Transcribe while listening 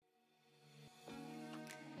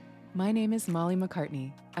My name is Molly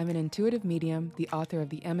McCartney. I'm an intuitive medium, the author of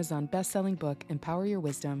the Amazon best-selling book Empower Your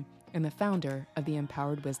Wisdom, and the founder of the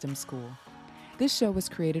Empowered Wisdom School. This show was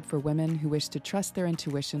created for women who wish to trust their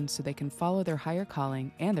intuition so they can follow their higher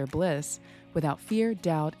calling and their bliss without fear,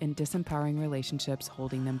 doubt, and disempowering relationships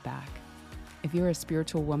holding them back. If you're a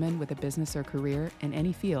spiritual woman with a business or career in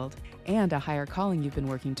any field and a higher calling you've been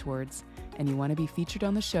working towards, and you want to be featured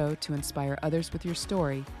on the show to inspire others with your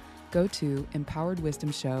story, go to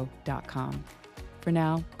empoweredwisdomshow.com. For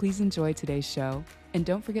now, please enjoy today's show, and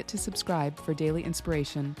don't forget to subscribe for daily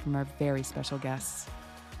inspiration from our very special guests.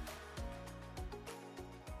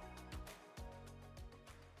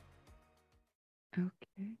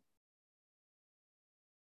 Okay.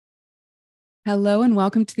 Hello and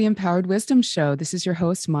welcome to the Empowered Wisdom Show. This is your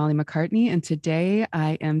host, Molly McCartney, and today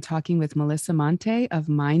I am talking with Melissa Monte of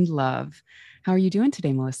Mind Love. How are you doing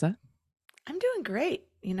today, Melissa? I'm doing great.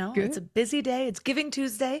 It's a Good. busy day. It's Giving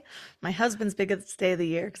Tuesday, my husband's biggest day of the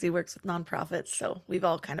year because he works with nonprofits. So we've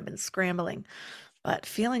all kind of been scrambling, but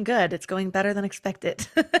feeling good. It's going better than expected.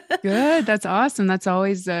 Good. That's awesome. That's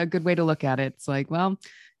always a good way to look at it. It's like, well,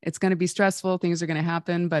 it's going to be stressful. Things are going to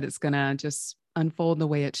happen, but it's going to just unfold the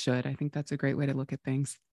way it should. I think that's a great way to look at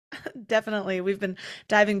things. Definitely. We've been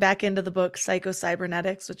diving back into the book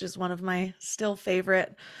Psycho-Cybernetics, which is one of my still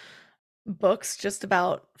favorite books, just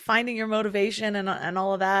about finding your motivation and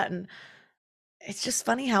all of that. And it's just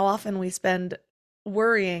funny how often we spend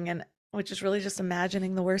worrying and which is really just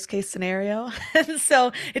imagining the worst case scenario. And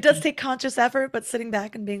so it does take conscious effort, but sitting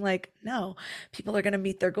back and being like, no, people are going to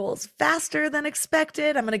meet their goals faster than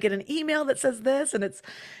expected. I'm going to get an email that says this. And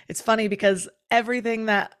it's funny because everything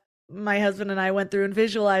that my husband and I went through and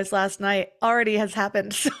visualized last night already has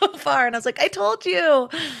happened so far. And I was like, I told you.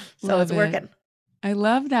 So Love it's it. working. I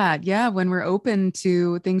love that. Yeah, when we're open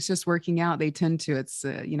to things just working out, they tend to. It's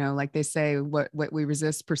like they say, what we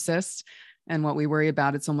resist persists, and what we worry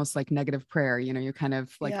about, it's almost like negative prayer. You're kind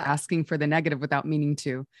of like Yeah, asking for the negative without meaning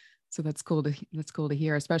to. So that's cool to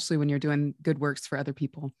hear, especially when you're doing good works for other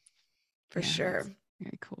people. for Yeah, sure. that's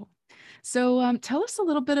very cool. So, tell us a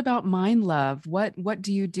little bit about Mind Love. What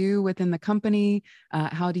do you do within the company?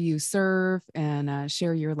 How do you serve and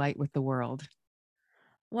share your light with the world?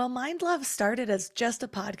 Well, Mind Love started as just a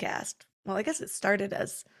podcast. Well, I guess it started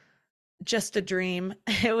as just a dream.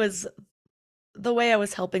 It was the way I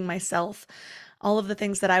was helping myself, all of the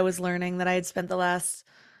things that I was learning that I had spent the last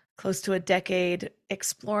close to a decade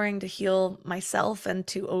exploring to heal myself and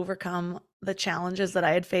to overcome the challenges that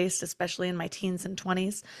I had faced, especially in my teens and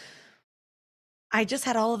 20s. I just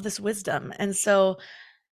had all of this wisdom. And so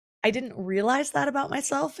I didn't realize that about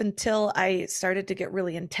myself until I started to get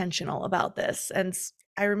really intentional about this. And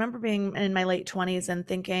I remember being in my late 20s and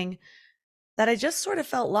thinking that I just sort of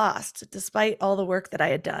felt lost despite all the work that I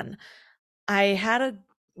had done. I had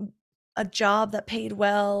a job that paid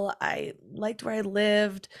well. I liked where I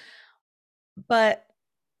lived, but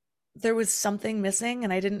there was something missing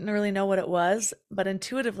and I didn't really know what it was, but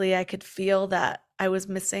intuitively I could feel that I was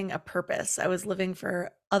missing a purpose. I was living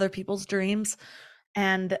for other people's dreams,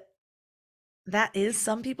 and that is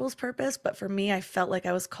some people's purpose, but for me I felt like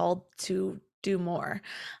I was called to do more.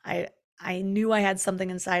 I I knew I had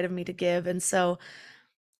something inside of me to give, and so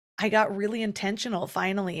I got really intentional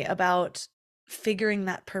finally about figuring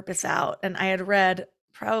that purpose out. And I had read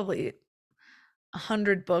probably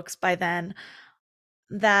 100 books by then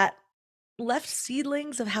that left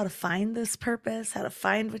seedlings of how to find this purpose, how to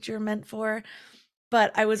find what you're meant for.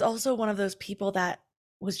 But I was also one of those people that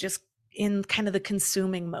was just in kind of the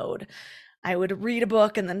consuming mode. I would read a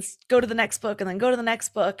book and then go to the next book and then go to the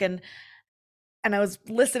next book, and I was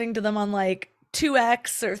listening to them on like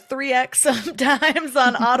 2x or 3x sometimes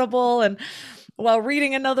on Audible and while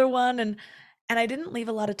reading another one, and I didn't leave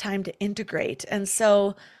a lot of time to integrate. And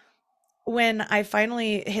so when I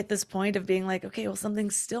finally hit this point of being like, okay, well,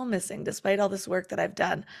 something's still missing despite all this work that I've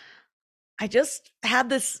done, I just had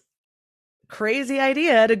this crazy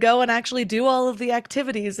idea to go and actually do all of the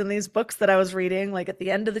activities in these books that I was reading. Like at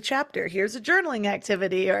the end of the chapter, here's a journaling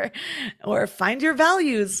activity, or find your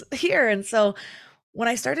values here. And so when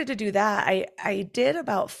I started to do that, I did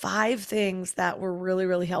about 5 things that were really,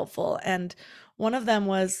 really helpful. And one of them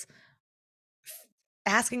was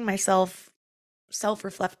asking myself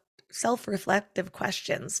self-reflect self-reflective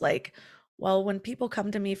questions like, well, when people come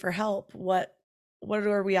to me for help, what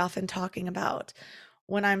are we often talking about?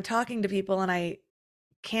 When I'm talking to people and I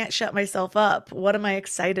can't shut myself up, what am I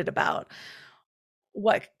excited about?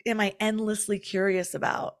 What am I endlessly curious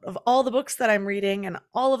about? Of all the books that I'm reading and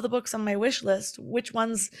all of the books on my wish list, which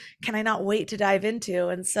ones can I not wait to dive into?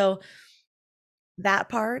 And so that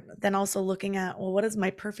part, then also looking at, well, what does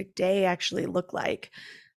my perfect day actually look like?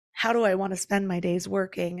 how do I want to spend my days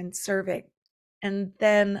working and serving? And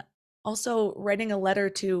then also writing a letter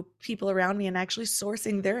to people around me and actually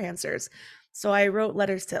sourcing their answers. So I wrote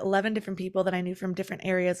letters to 11 different people that I knew from different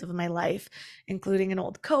areas of my life, including an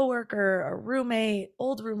old coworker, a roommate,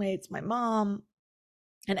 old roommates, my mom,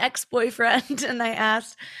 an ex-boyfriend. And I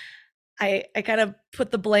asked, I kind of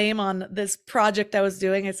put the blame on this project I was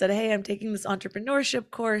doing. I said, hey, I'm taking this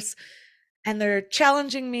entrepreneurship course and they're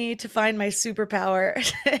challenging me to find my superpower.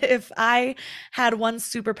 If I had one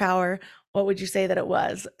superpower, what would you say that it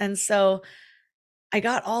was? And so I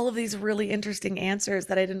got all of these really interesting answers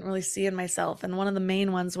that I didn't really see in myself. And one of the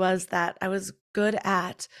main ones was that I was good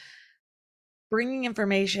at bringing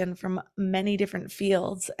information from many different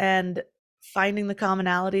fields and finding the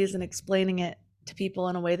commonalities and explaining it to people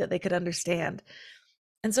in a way that they could understand.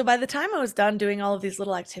 And so by the time I was done doing all of these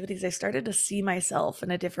little activities, I started to see myself in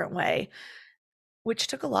a different way, which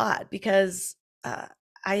took a lot because uh,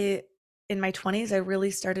 I, in my 20s, I really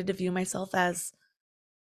started to view myself as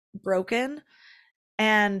broken.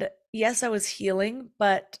 And yes, I was healing,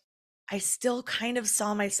 but I still kind of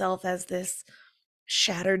saw myself as this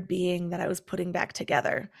shattered being that I was putting back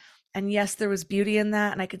together. And yes, there was beauty in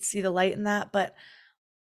that, and I could see the light in that, but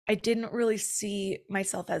I didn't really see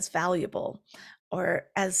myself as valuable or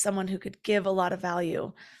as someone who could give a lot of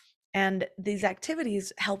value. And these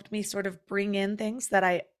activities helped me sort of bring in things that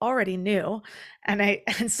I already knew. And I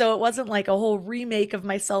and so it wasn't like a whole remake of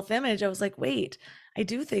my self-image. I was like, "Wait, I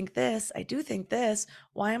do think this. I do think this.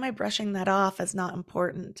 Why am I brushing that off as not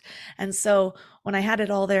important?" And so when I had it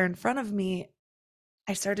all there in front of me,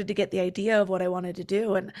 I started to get the idea of what I wanted to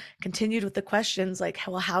do and continued with the questions like,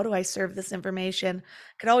 well, how do I serve this information?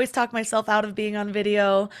 Could always talk myself out of being on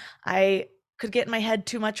video. I could get in my head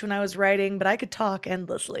too much when I was writing, but I could talk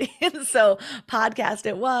endlessly. And so podcast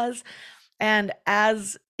it was. And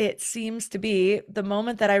as it seems to be, the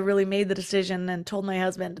moment that I really made the decision and told my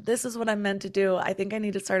husband, this is what I'm meant to do, I think I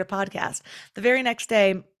need to start a podcast. The very next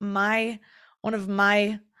day, one of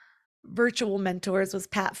my virtual mentors was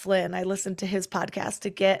Pat Flynn. I listened to his podcast to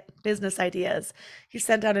get business ideas. He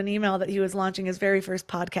sent out an email that he was launching his very first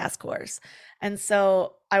podcast course. And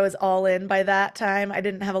so I was all in by that time. I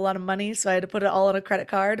didn't have a lot of money, so I had to put it all on a credit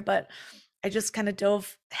card, but I just kind of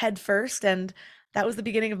dove head first. And that was the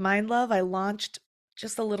beginning of Mind Love. I launched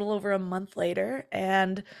just a little over a month later.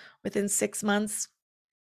 And within 6 months,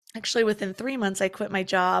 actually within 3 months, I quit my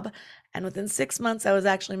job. And within 6 months, I was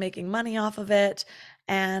actually making money off of it.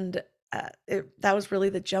 And that was really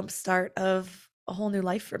the jump start of a whole new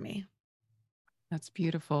life for me. That's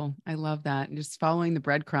beautiful. I love that. And just following the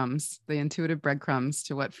breadcrumbs, the intuitive breadcrumbs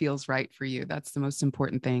to what feels right for you. That's the most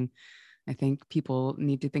important thing. I think people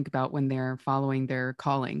need to think about when they're following their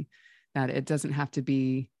calling, that it doesn't have to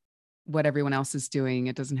be what everyone else is doing.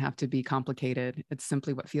 It doesn't have to be complicated. It's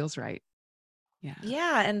simply what feels right. Yeah.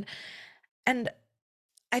 Yeah, and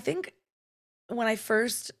I think when I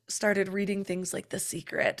first started reading things like The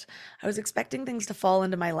Secret, I was expecting things to fall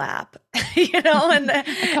into my lap, and I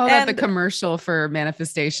call that the and commercial for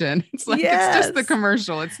manifestation. It's like, it's just the yes.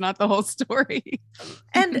 commercial. It's not the whole story.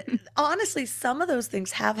 And honestly, some of those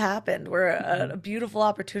things have happened where a Mhm. beautiful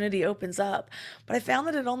opportunity opens up, but I found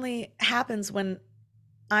that it only happens when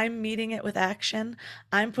I'm meeting it with action.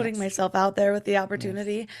 I'm putting Yes. myself out there with the Yes.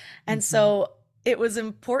 opportunity. And Mhm. so it was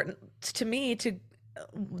important to me to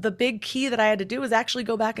the big key that I had to do was actually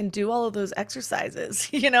go back and do all of those exercises,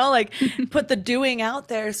 like put the doing out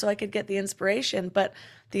there so I could get the inspiration. But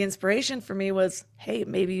the inspiration for me was, hey,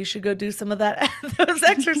 maybe you should go do some of that, those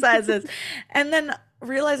exercises. And then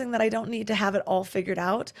realizing that I don't need to have it all figured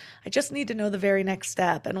out. I just need to know the very next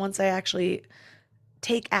step. And once I actually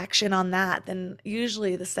take action on that, then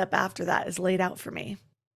usually the step after that is laid out for me.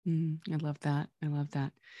 I love that. I love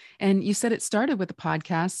that. And you said it started with a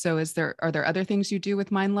podcast. So are there other things you do with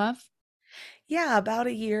Mind Love? Yeah, about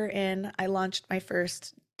a year in, I launched my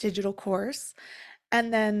first digital course.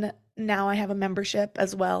 And then now I have a membership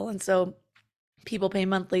as well. And so people pay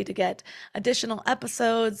monthly to get additional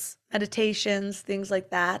episodes, meditations, things like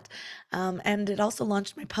that. And it also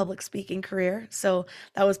launched my public speaking career. So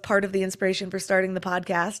that was part of the inspiration for starting the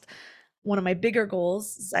podcast. One of my bigger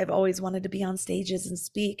goals is I've always wanted to be on stages and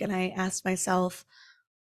speak. And I asked myself,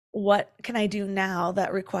 what can I do now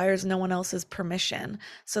that requires no one else's permission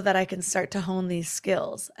so that I can start to hone these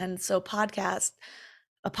skills? And so a podcast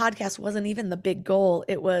wasn't even the big goal.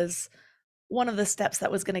 It was one of the steps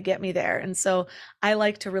that was going to get me there. And so I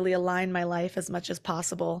like to really align my life as much as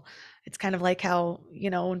possible. It's kind of like how,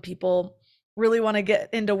 when people really want to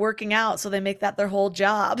get into working out, so they make that their whole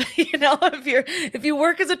job. If you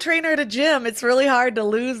work as a trainer at a gym, it's really hard to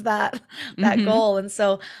lose that Mm-hmm. goal. And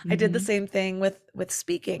so I did the Mm-hmm. same thing with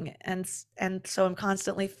speaking, and so I'm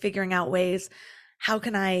constantly figuring out ways, how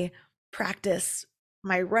can I practice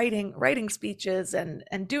my writing speeches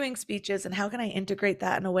and doing speeches, and how can I integrate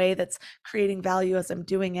that in a way that's creating value as I'm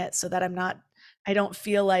doing it, so that I don't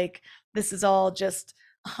feel like this is all just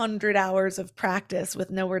 100 hours of practice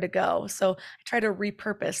with nowhere to go. So I try to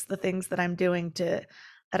repurpose the things that I'm doing to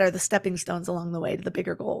that are the stepping stones along the way to the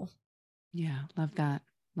bigger goal. Yeah, love that.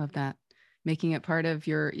 Love that. Making it part of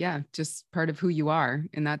your, yeah, just part of who you are.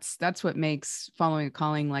 And that's what makes following a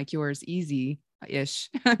calling like yours easy ish.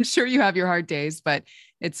 I'm sure you have your hard days, but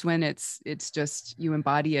it's when it's just you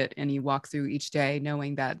embody it and you walk through each day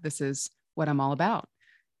knowing that this is what I'm all about.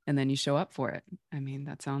 And then you show up for it. I mean,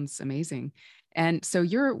 that sounds amazing. And so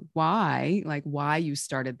your why, like why you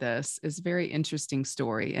started this, is a very interesting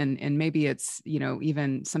story. And maybe it's,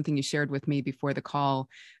 even something you shared with me before the call,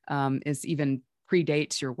 is even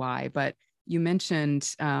predates your why. But you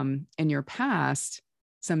mentioned, in your past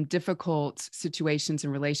some difficult situations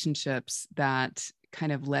and relationships that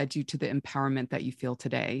kind of led you to the empowerment that you feel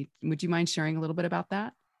today. Would you mind sharing a little bit about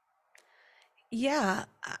that? Yeah,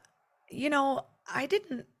 I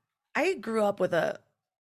didn't I grew up with a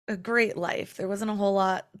great life. There wasn't a whole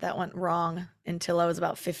lot that went wrong until I was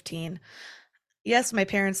about 15. Yes, my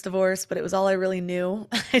parents divorced, but it was all I really knew.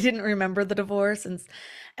 I didn't remember the divorce,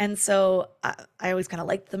 and so I always kind of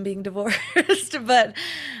liked them being divorced. But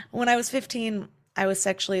when I was 15, I was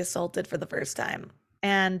sexually assaulted for the first time,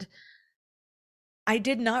 and I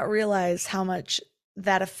did not realize how much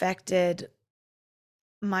that affected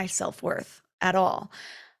my self-worth at all.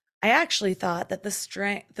 I actually thought that the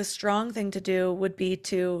strong thing to do would be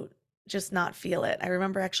to just not feel it. I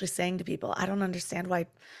remember actually saying to people, I don't understand why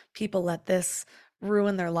people let this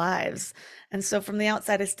ruin their lives. And so from the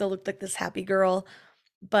outside, I still looked like this happy girl.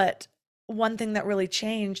 But one thing that really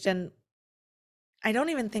changed, and I don't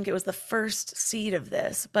even think it was the first seed of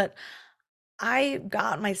this, but I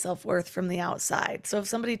got my self-worth from the outside. So if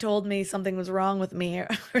somebody told me something was wrong with me,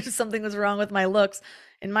 or something was wrong with my looks,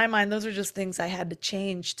 in my mind, those are just things I had to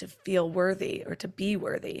change to feel worthy or to be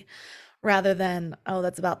worthy, rather than, oh,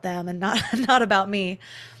 that's about them and not not about me.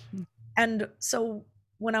 And so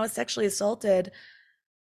when I was sexually assaulted,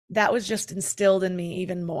 that was just instilled in me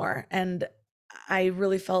even more. And I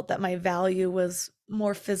really felt that my value was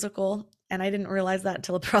more physical. And I didn't realize that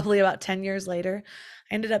until probably about 10 years later.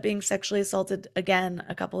 I ended up being sexually assaulted again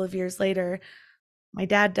a couple of years later. My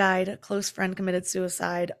dad died, a close friend committed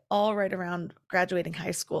suicide, all right around graduating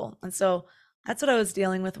high school. And so that's what I was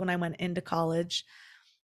dealing with when I went into college.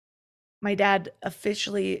 My dad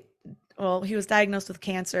officially, well, he was diagnosed with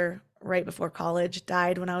cancer right before college,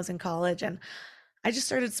 died when I was in college, and I just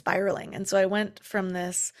started spiraling. And so I went from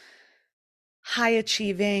this high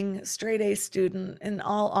achieving, straight A student in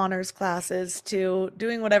all honors classes to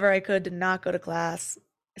doing whatever I could to not go to class.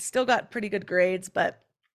 I still got pretty good grades, but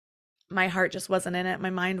my heart just wasn't in it.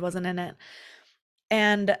 My mind wasn't in it.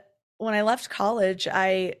 And when I left college,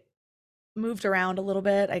 I moved around a little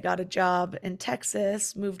bit. I got a job in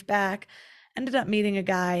Texas, moved back, ended up meeting a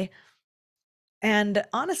guy. And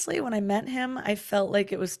honestly, when I met him, I felt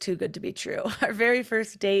like it was too good to be true. Our very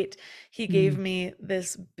first date, he gave Mm. me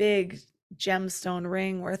this big gemstone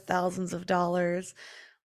ring worth thousands of dollars.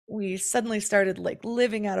 We suddenly started like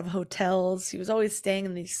living out of hotels. He was always staying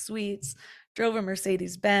in these suites, drove a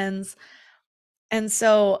Mercedes Benz. And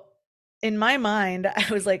so in my mind, I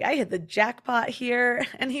was like, I hit the jackpot here.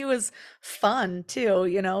 And he was fun too.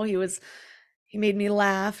 He made me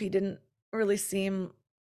laugh. He didn't really seem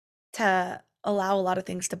to allow a lot of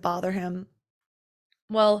things to bother him.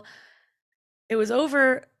 Well, it was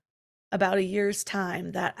over about a year's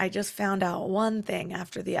time that I just found out one thing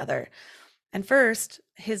after the other. And first,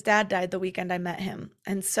 his dad died the weekend I met him.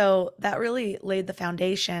 And so that really laid the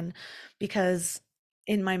foundation, because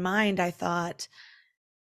in my mind, I thought,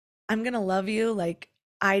 I'm going to love you like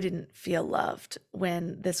I didn't feel loved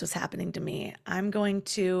when this was happening to me. I'm going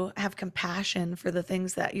to have compassion for the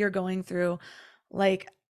things that you're going through, like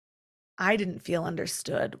I didn't feel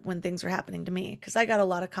understood when things were happening to me. Because I got a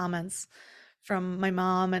lot of comments from my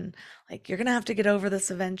mom, and like, you're gonna have to get over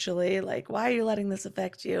this eventually, like, why are you letting this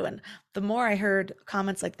affect you? And the more I heard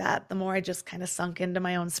comments like that, the more I just kind of sunk into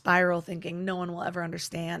my own spiral, thinking no one will ever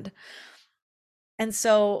understand. And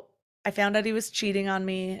so I found out he was cheating on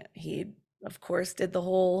me. He, of course, did the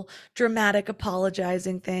whole dramatic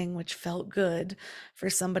apologizing thing, which felt good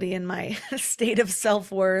for somebody in my state of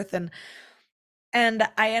self-worth. And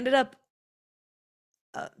I ended up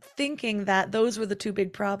thinking that those were the two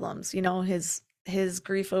big problems, his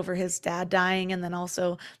grief over his dad dying and then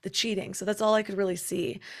also the cheating. So that's all I could really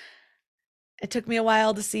see. It took me a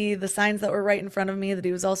while to see the signs that were right in front of me, that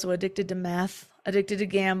he was also addicted to meth, addicted to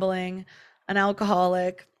gambling, an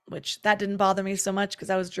alcoholic, which that didn't bother me so much because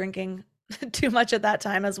I was drinking too much at that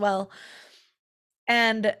time as well.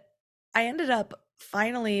 And I ended up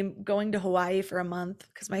finally going to Hawaii for a month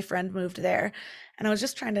because my friend moved there. And I was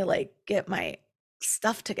just trying to like get my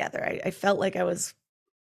stuff together. I felt like I was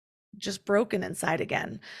just broken inside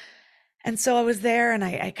again. And so I was there and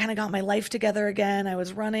I kind of got my life together again. I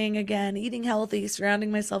was running again, eating healthy,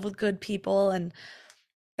 surrounding myself with good people. And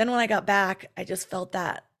then when I got back, I just felt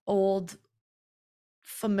that old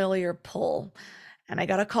familiar pull. And I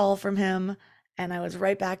got a call from him and I was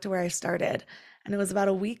right back to where I started. And it was about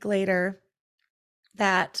a week later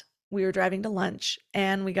that we were driving to lunch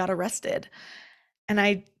and we got arrested. And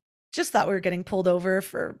I just thought we were getting pulled over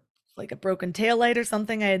for like a broken tail light or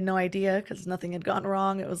something. I had no idea because nothing had gone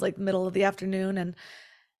wrong. It was like middle of the afternoon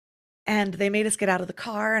and they made us get out of the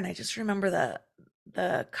car and I just remember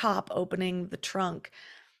the cop opening the trunk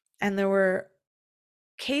and there were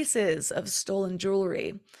cases of stolen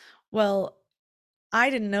jewelry. Well, I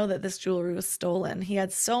didn't know that this jewelry was stolen. He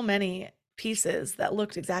had so many pieces that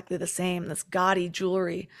looked exactly the same, this gaudy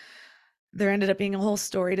jewelry. There ended up being a whole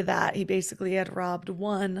story to that. He basically had robbed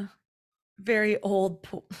one very old,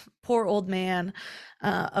 poor old man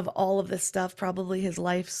of all of this stuff, probably his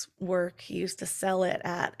life's work. He used to sell it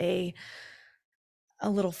at a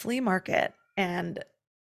little flea market. And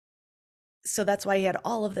so that's why he had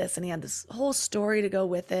all of this and he had this whole story to go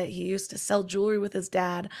with it. He used to sell jewelry with his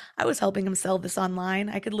dad. I was helping him sell this online.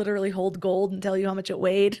 I could literally hold gold and tell you how much it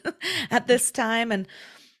weighed at this time and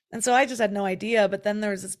so I just had no idea, but then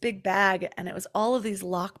there was this big bag and it was all of these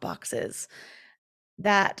lock boxes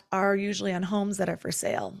that are usually on homes that are for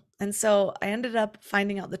sale. And so I ended up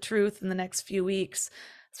finding out the truth in the next few weeks,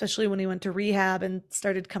 especially when he went to rehab and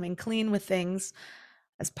started coming clean with things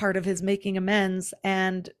as part of his making amends.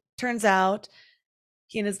 And turns out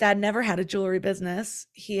he and his dad never had a jewelry business.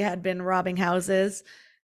 He had been robbing houses.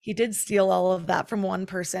 He did steal all of that from one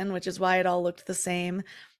person, which is why it all looked the same.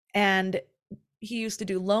 And he used to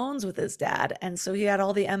do loans with his dad. And so he had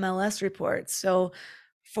all the MLS reports. So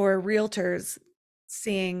for realtors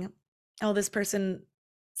seeing, oh, this person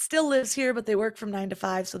still lives here, but they work from 9 to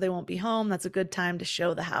 5, so they won't be home. That's a good time to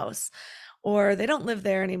show the house. Or they don't live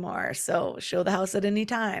there anymore, so show the house at any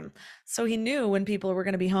time. So he knew when people were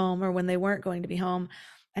going to be home or when they weren't going to be home.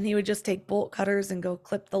 And he would just take bolt cutters and go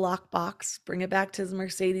clip the lockbox, bring it back to his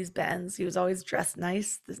Mercedes Benz. He was always dressed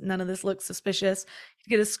nice. None of this looked suspicious. He'd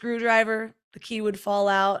get a screwdriver, the key would fall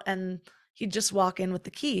out, and he'd just walk in with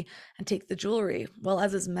the key and take the jewelry. Well,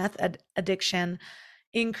 as his meth addiction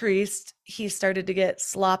increased, he started to get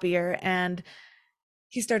sloppier and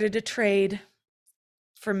he started to trade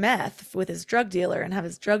for meth with his drug dealer and have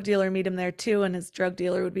his drug dealer meet him there too. And his drug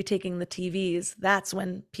dealer would be taking the TVs. That's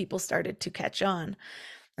when people started to catch on.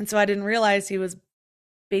 And so I didn't realize he was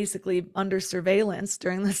basically under surveillance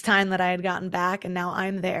during this time that I had gotten back and now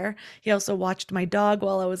I'm there. He also watched my dog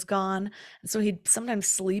while I was gone. And so he'd sometimes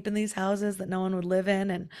sleep in these houses that no one would live in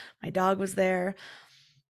and my dog was there.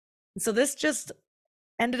 And so this just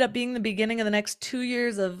ended up being the beginning of the next 2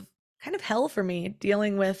 years of kind of hell for me,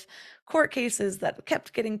 dealing with court cases that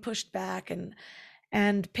kept getting pushed back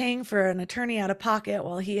and paying for an attorney out of pocket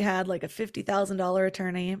while he had like a $50,000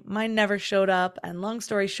 attorney. Mine never showed up. And long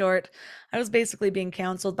story short, I was basically being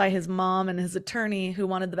counseled by his mom and his attorney who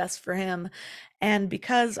wanted the best for him. And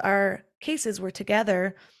because our cases were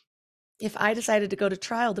together, if I decided to go to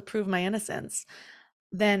trial to prove my innocence,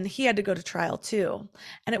 then he had to go to trial too.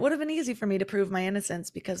 And it would have been easy for me to prove my innocence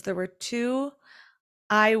because there were two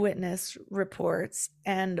eyewitness reports,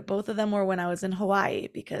 and both of them were when I was in Hawaii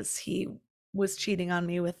because he was cheating on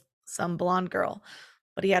me with some blonde girl,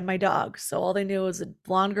 but he had my dog. So all they knew was a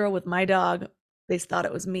blonde girl with my dog. They thought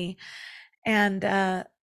it was me. And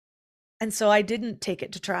so I didn't take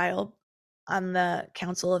it to trial on the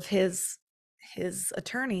counsel of his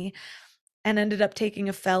attorney and ended up taking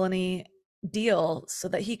a felony deal so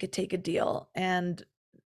that he could take a deal and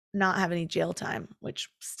not have any jail time, which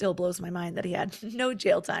still blows my mind that he had no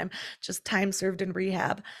jail time, just time served in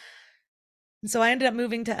rehab. And so I ended up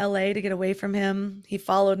moving to LA to get away from him. He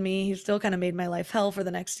followed me. He still kind of made my life hell for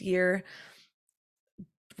the next year.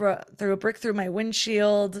 Threw a brick through my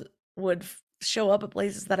windshield, would show up at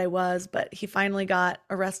places that I was, but he finally got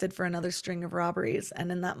arrested for another string of robberies.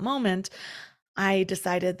 And in that moment, I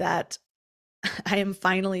decided that I am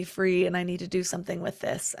finally free and I need to do something with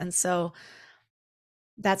this. And so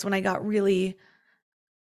that's when I got really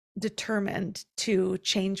determined to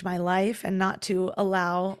change my life and not to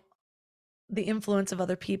allow the influence of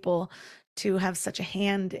other people to have such a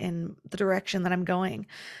hand in the direction that I'm going.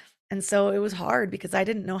 And so it was hard because I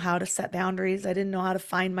didn't know how to set boundaries. I didn't know how to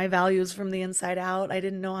find my values from the inside out. I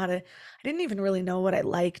didn't even really know what I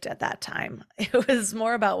liked at that time. It was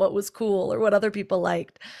more about what was cool or what other people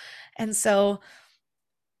liked. And so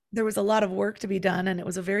there was a lot of work to be done, and it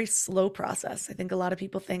was a very slow process. I think a lot of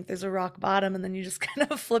people think there's a rock bottom and then you just kind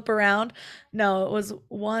of flip around. No, it was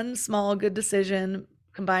one small good decision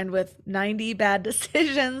combined with 90 bad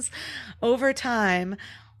decisions over time,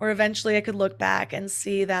 where eventually I could look back and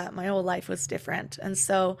see that my whole life was different. And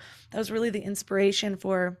so that was really the inspiration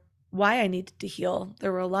for why I needed to heal.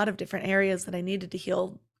 There were a lot of different areas that I needed to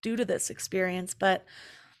heal due to this experience, but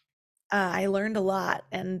I learned a lot,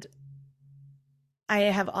 and I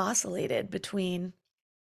have oscillated between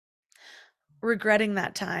regretting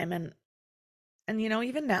that time and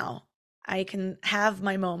even now I can have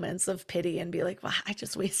my moments of pity and be like, "Wow, I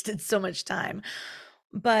just wasted so much time."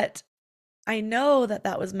 But I know that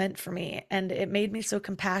that was meant for me, and it made me so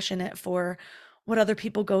compassionate for what other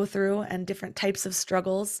people go through and different types of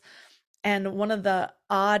struggles. And one of the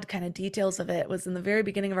odd kind of details of it was in the very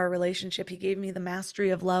beginning of our relationship, he gave me The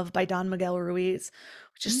Mastery of Love by Don Miguel Ruiz,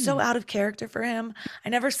 which is so Mm, out of character for him. I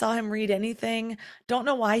never saw him read anything. Don't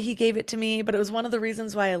know why he gave it to me, but it was one of the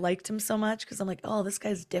reasons why I liked him so much because I'm like, oh, this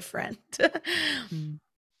guy's different. mm,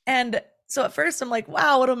 And so at first I'm like,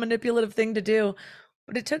 wow, what a manipulative thing to do.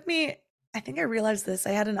 But it took me, I think I realized this.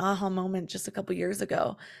 I had an aha moment just a couple years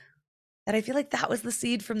ago that I feel like that was the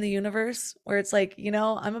seed from the universe where it's like,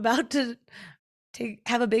 I'm about to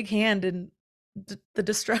have a big hand in the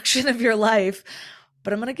destruction of your life,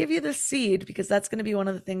 but I'm going to give you this seed because that's going to be one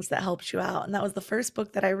of the things that helps you out. And that was the first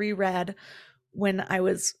book that I reread when I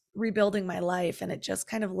was rebuilding my life, and it just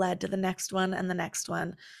kind of led to the next one and the next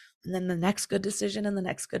one, and then the next good decision and the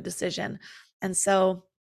next good decision. And so,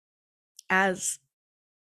 as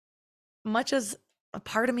much as a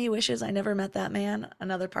part of me wishes I never met that man,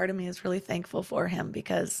 another part of me is really thankful for him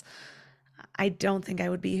because I don't think I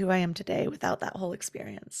would be who I am today without that whole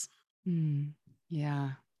experience. mm.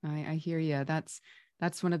 Yeah, I hear you.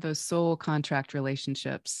 That's one of those soul contract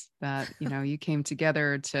relationships that, you came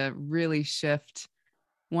together to really shift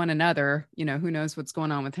one another. Who knows what's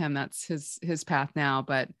going on with him? That's his path now,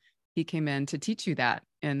 but he came in to teach you that.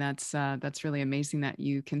 And that's really amazing that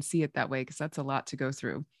you can see it that way, because that's a lot to go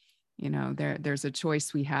through. There's a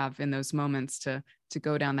choice we have in those moments to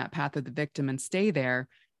go down that path of the victim and stay there,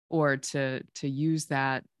 or to use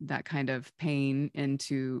that kind of pain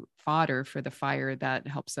into fodder for the fire that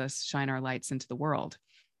helps us shine our lights into the world.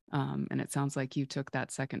 And it sounds like you took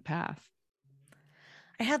that second path.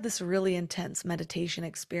 I had this really intense meditation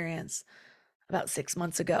experience about 6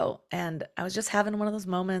 months ago, and I was just having one of those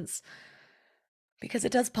moments because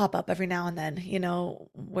it does pop up every now and then,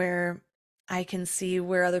 where I can see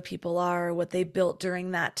where other people are, what they built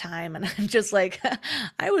during that time. And I'm just like,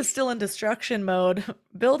 I was still in destruction mode.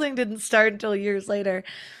 Building didn't start until years later.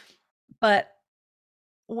 But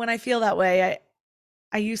when I feel that way,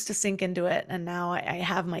 I used to sink into it. And now I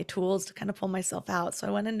have my tools to kind of pull myself out. So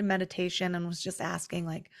I went into meditation and was just asking,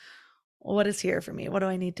 like, well, what is here for me? What do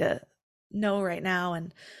I need to know right now?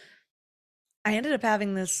 And I ended up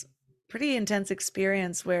having this pretty intense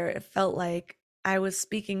experience where it felt like I was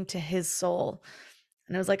speaking to his soul.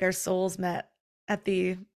 And it was like our souls met at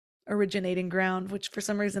the originating ground, which for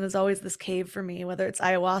some reason is always this cave for me, whether it's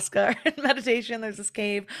ayahuasca or in meditation, there's this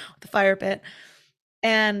cave with the fire pit.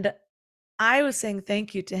 And I was saying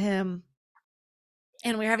thank you to him.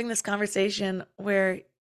 And we were having this conversation where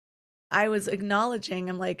I was acknowledging,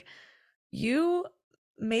 I'm like, you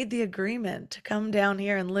made the agreement to come down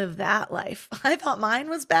here and live that life. I thought mine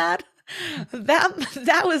was bad.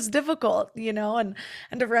 That was difficult, and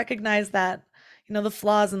to recognize that, the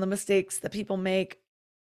flaws and the mistakes that people make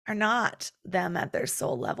are not them at their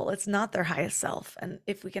soul level. It's not their highest self. And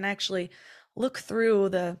if we can actually look through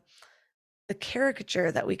the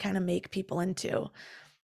caricature that we kind of make people into.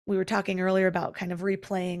 We were talking earlier about kind of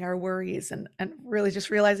replaying our worries and really just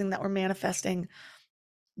realizing that we're manifesting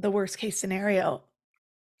the worst case scenario.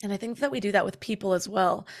 And I think that we do that with people as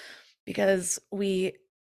well, because we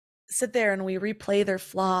sit there and we replay their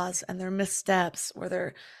flaws and their missteps or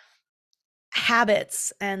their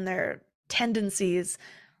habits and their tendencies.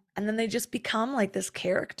 And then they just become like this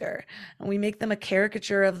character, and we make them a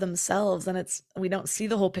caricature of themselves. And we don't see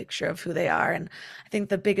the whole picture of who they are. And I think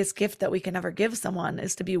the biggest gift that we can ever give someone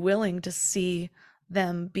is to be willing to see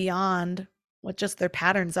them beyond what just their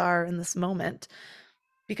patterns are in this moment,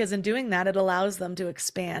 because in doing that, it allows them to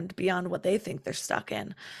expand beyond what they think they're stuck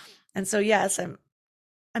in. And so, yes,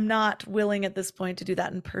 I'm not willing at this point to do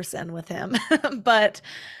that in person with him. But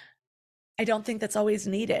I don't think that's always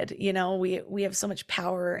needed. You know, we have so much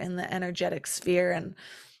power in the energetic sphere, and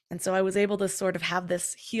so I was able to sort of have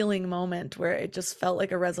this healing moment where it just felt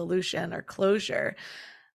like a resolution or closure,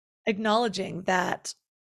 acknowledging that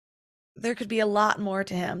there could be a lot more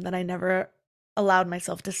to him that I never allowed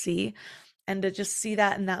myself to see, and to just see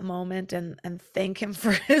that in that moment and thank him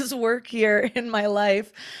for his work here in my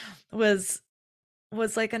life was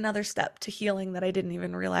was like another step to healing that I didn't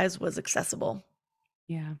even realize was accessible.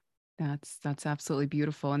 Yeah, that's absolutely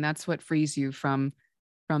beautiful, and that's what frees you from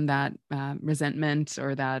that resentment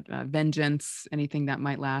or that vengeance, anything that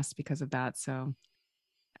might last because of that. So,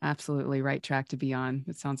 absolutely right track to be on.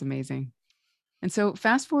 It sounds amazing. And so,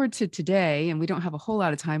 fast forward to today, and we don't have a whole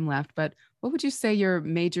lot of time left, but what would you say your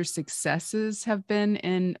major successes have been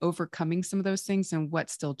in overcoming some of those things, and what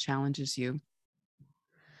still challenges you?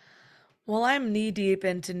 Well, I'm knee deep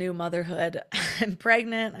into new motherhood. I'm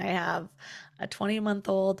pregnant. I have a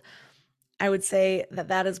 20-month-old. I would say that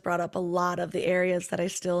that has brought up a lot of the areas that I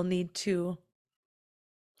still need to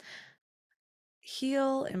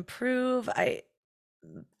heal, improve. I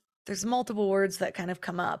There's multiple words that kind of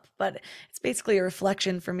come up, but it's basically a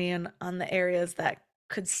reflection for me on the areas that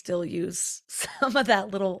could still use some of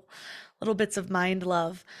that little bits of mind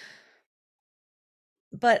love.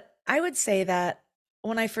 But I would say that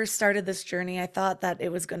when I first started this journey, I thought that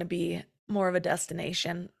it was going to be more of a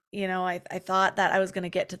destination. You know, I thought that I was going to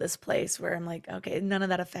get to this place where I'm like, okay, none of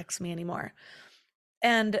that affects me anymore.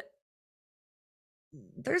 And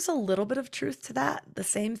there's a little bit of truth to that. The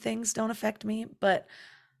same things don't affect me, but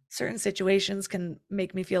certain situations can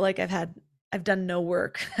make me feel like I've done no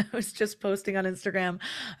work. I was just posting on Instagram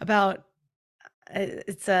about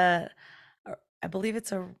it's I believe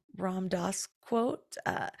it's a Ram Dass quote.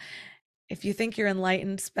 If you think you're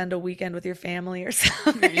enlightened, spend a weekend with your family or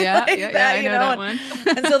something Yeah, yeah, like yeah. that, I you know know? that one.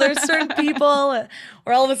 And so there's certain people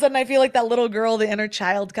where all of a sudden I feel like that little girl, the inner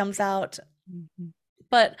child comes out. Mhm.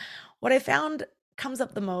 But what I found comes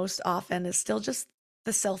up the most often is still just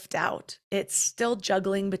the self doubt. It's still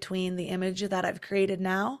juggling between the image that I've created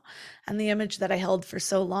now and the image that I held for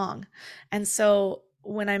so long. And so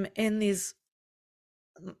when I'm in these,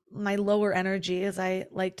 my lower energy, as I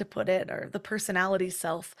like to put it, or the personality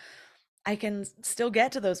self, I can still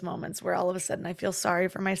get to those moments where all of a sudden I feel sorry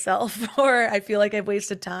for myself, or I feel like I've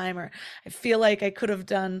wasted time, or I feel like I could have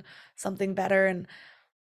done something better. And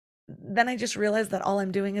then I just realized that all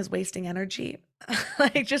I'm doing is wasting energy.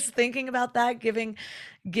 Like just thinking about that, giving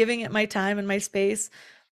it my time and my space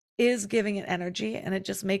is giving it energy, and it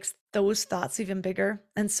just makes those thoughts even bigger.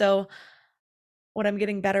 And so what I'm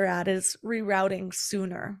getting better at is rerouting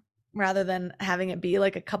sooner rather than having it be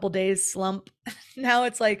like a couple days slump. Now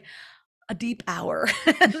it's like a deep hour.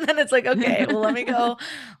 And then it's like, okay, well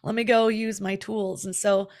let me go use my tools. And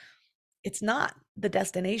so it's not the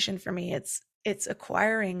destination for me. It's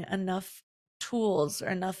acquiring enough tools or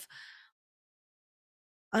enough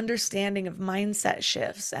understanding of mindset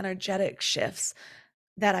shifts, energetic shifts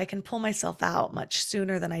that I can pull myself out much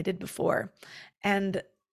sooner than I did before. And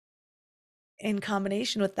in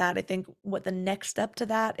combination with that, I think what the next step to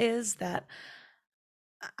that is that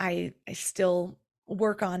I still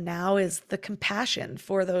work on now is the compassion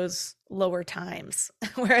for those lower times.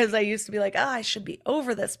 Whereas I used to be like, oh, I should be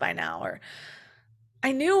over this by now, or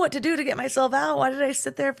I knew what to do to get myself out. Why did I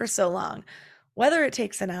sit there for so long? Whether it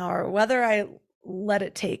takes an hour, whether I let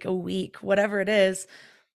it take a week, whatever it is,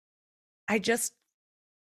 I just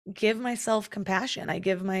give myself compassion. I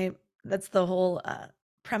give my That's the whole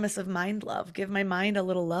premise of mind love. Give my mind a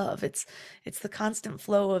little love. It's the constant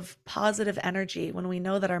flow of positive energy when we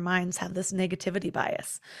know that our minds have this negativity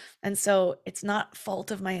bias. And so it's not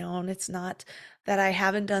fault of my own. It's not that I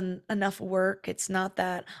haven't done enough work. It's not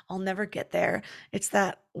that I'll never get there. It's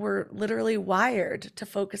that we're literally wired to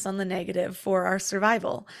focus on the negative for our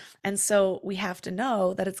survival. And so we have to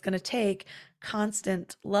know that it's going to take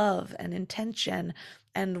constant love and intention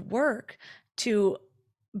and work to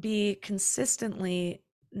be consistently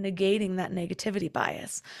negating that negativity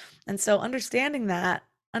bias. And so understanding that,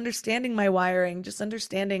 understanding my wiring, just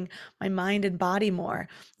understanding my mind and body more,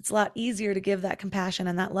 it's a lot easier to give that compassion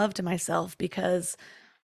and that love to myself because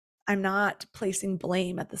I'm not placing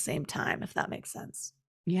blame at the same time, if that makes sense.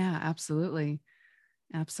 Yeah, absolutely.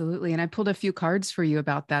 Absolutely. And I pulled a few cards for you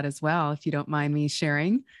about that as well, if you don't mind me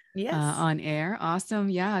sharing Yes. on air. Awesome.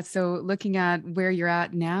 Yeah. So looking at where you're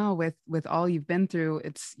at now with all you've been through,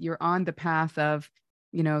 it's you're on the path of,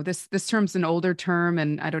 this term's an older term,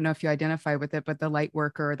 and I don't know if you identify with it, but the light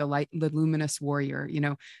worker, the luminous warrior,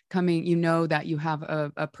 coming, that you have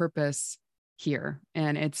a purpose here.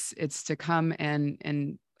 And it's to come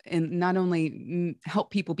and not only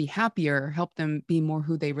help people be happier, help them be more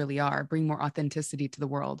who they really are, bring more authenticity to the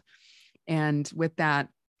world. And with that,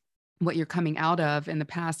 what you're coming out of in the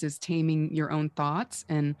past is taming your own thoughts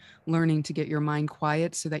and learning to get your mind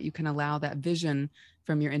quiet so that you can allow that vision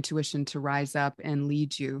from your intuition to rise up and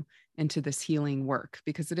lead you into this healing work,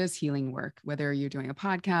 because it is healing work. Whether you're doing a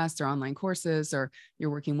podcast or online courses or you're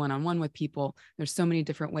working one-on-one with people, there's so many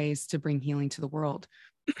different ways to bring healing to the world.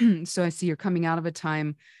 So I see you're coming out of a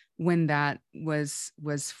time when that was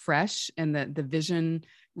fresh and the vision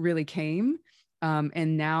really came.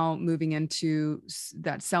 And now moving into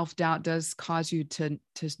that self-doubt does cause you to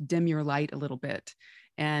dim your light a little bit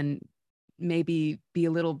and maybe be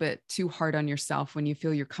a little bit too hard on yourself when you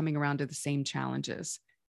feel you're coming around to the same challenges.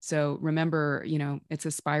 So remember, it's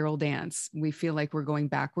a spiral dance. We feel like we're going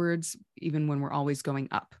backwards, even when we're always going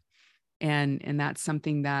up. And that's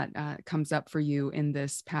something that comes up for you in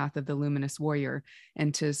this path of the luminous warrior.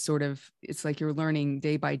 And to sort of, it's like you're learning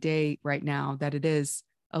day by day right now that it is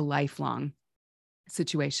a lifelong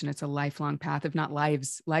situation. It's a lifelong path, if not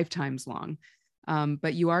lifetimes long.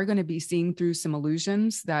 But you are going to be seeing through some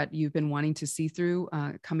illusions that you've been wanting to see through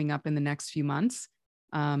coming up in the next few months.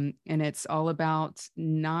 And it's all about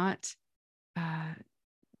not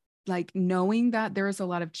like knowing that there is a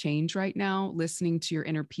lot of change right now, listening to your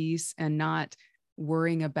inner peace and not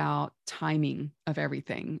worrying about timing of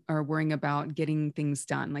everything or worrying about getting things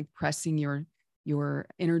done, like pressing your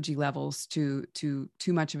energy levels to too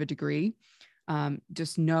much of a degree.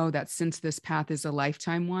 Just know that since this path is a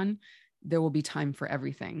lifetime one, there will be time for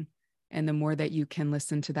everything. And the more that you can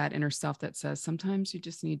listen to that inner self that says, sometimes you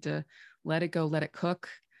just need to let it go, let it cook,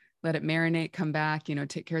 let it marinate, come back,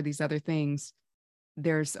 take care of these other things.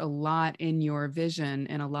 There's a lot in your vision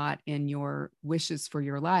and a lot in your wishes for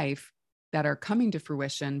your life that are coming to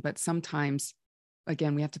fruition. But sometimes,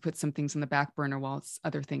 again, we have to put some things on the back burner while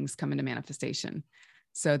other things come into manifestation.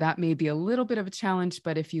 So that may be a little bit of a challenge,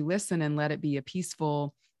 but if you listen and let it be a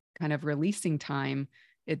peaceful kind of releasing time,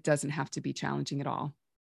 it doesn't have to be challenging at all.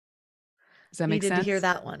 Does that make sense? Needed to hear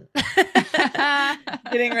that one.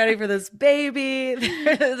 Getting ready for this baby.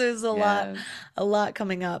 There's a lot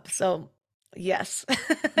coming up. So yes.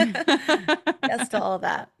 Yes to all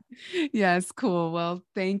that. Yes, cool. Well,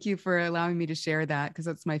 thank you for allowing me to share that, because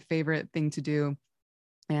that's my favorite thing to do.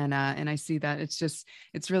 And I see that it's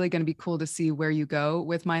really going to be cool to see where you go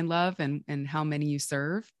with Mind Love and how many you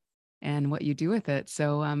serve and what you do with it.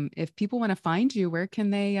 So if people want to find you, where can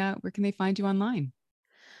they find you online?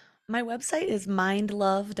 My website is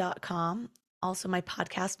mindlove.com. Also, my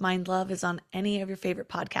podcast, Mind Love, is on any of your favorite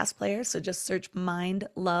podcast players. So just search Mind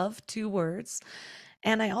Love, 2 words.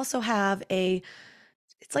 And I also have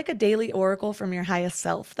it's like a daily oracle from your highest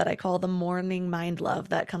self that I call the Morning Mind Love,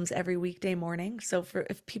 that comes every weekday morning. So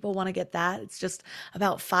if people want to get that, it's just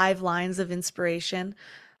about 5 lines of inspiration.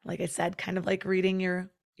 Like I said, kind of like reading your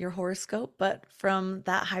horoscope, but from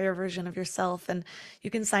that higher version of yourself. And you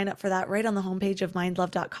can sign up for that right on the homepage of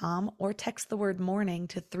mindlove.com or text the word morning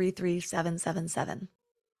to 33777.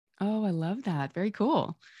 Oh, I love that. Very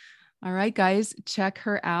cool. All right, guys, check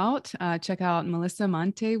her out. Check out Melissa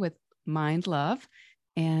Monte with Mind Love.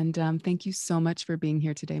 And thank you so much for being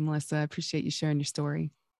here today, Melissa. I appreciate you sharing your story.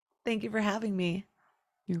 Thank you for having me.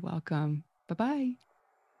 You're welcome. Bye-bye.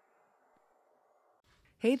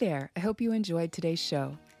 Hey there. I hope you enjoyed today's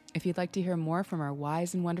show. If you'd like to hear more from our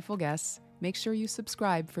wise and wonderful guests, make sure you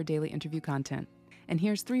subscribe for daily interview content. And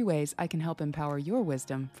here's 3 ways I can help empower your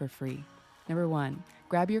wisdom for free. Number 1,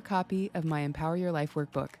 grab your copy of my Empower Your Life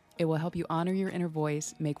workbook. It will help you honor your inner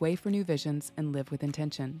voice, make way for new visions, and live with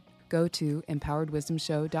intention. Go to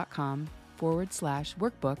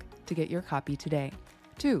empoweredwisdomshow.com/workbook to get your copy today.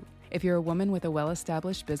 2, if you're a woman with a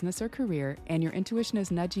well-established business or career and your intuition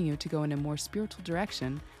is nudging you to go in a more spiritual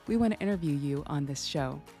direction, we want to interview you on this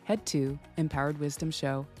show. Head to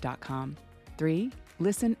empoweredwisdomshow.com. 3,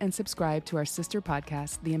 listen and subscribe to our sister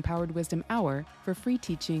podcast, The Empowered Wisdom Hour, for free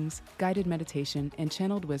teachings, guided meditation, and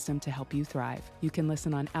channeled wisdom to help you thrive. You can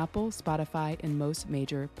listen on Apple, Spotify, and most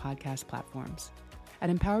major podcast platforms. At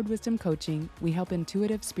Empowered Wisdom Coaching, we help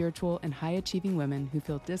intuitive, spiritual, and high-achieving women who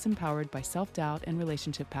feel disempowered by self-doubt and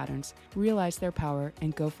relationship patterns realize their power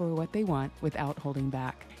and go for what they want without holding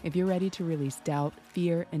back. If you're ready to release doubt,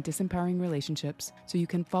 fear, and disempowering relationships so you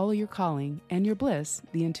can follow your calling and your bliss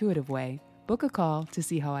the intuitive way, book a call to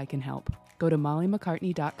see how I can help. Go to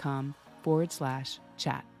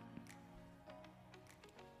mollymccartney.com/chat.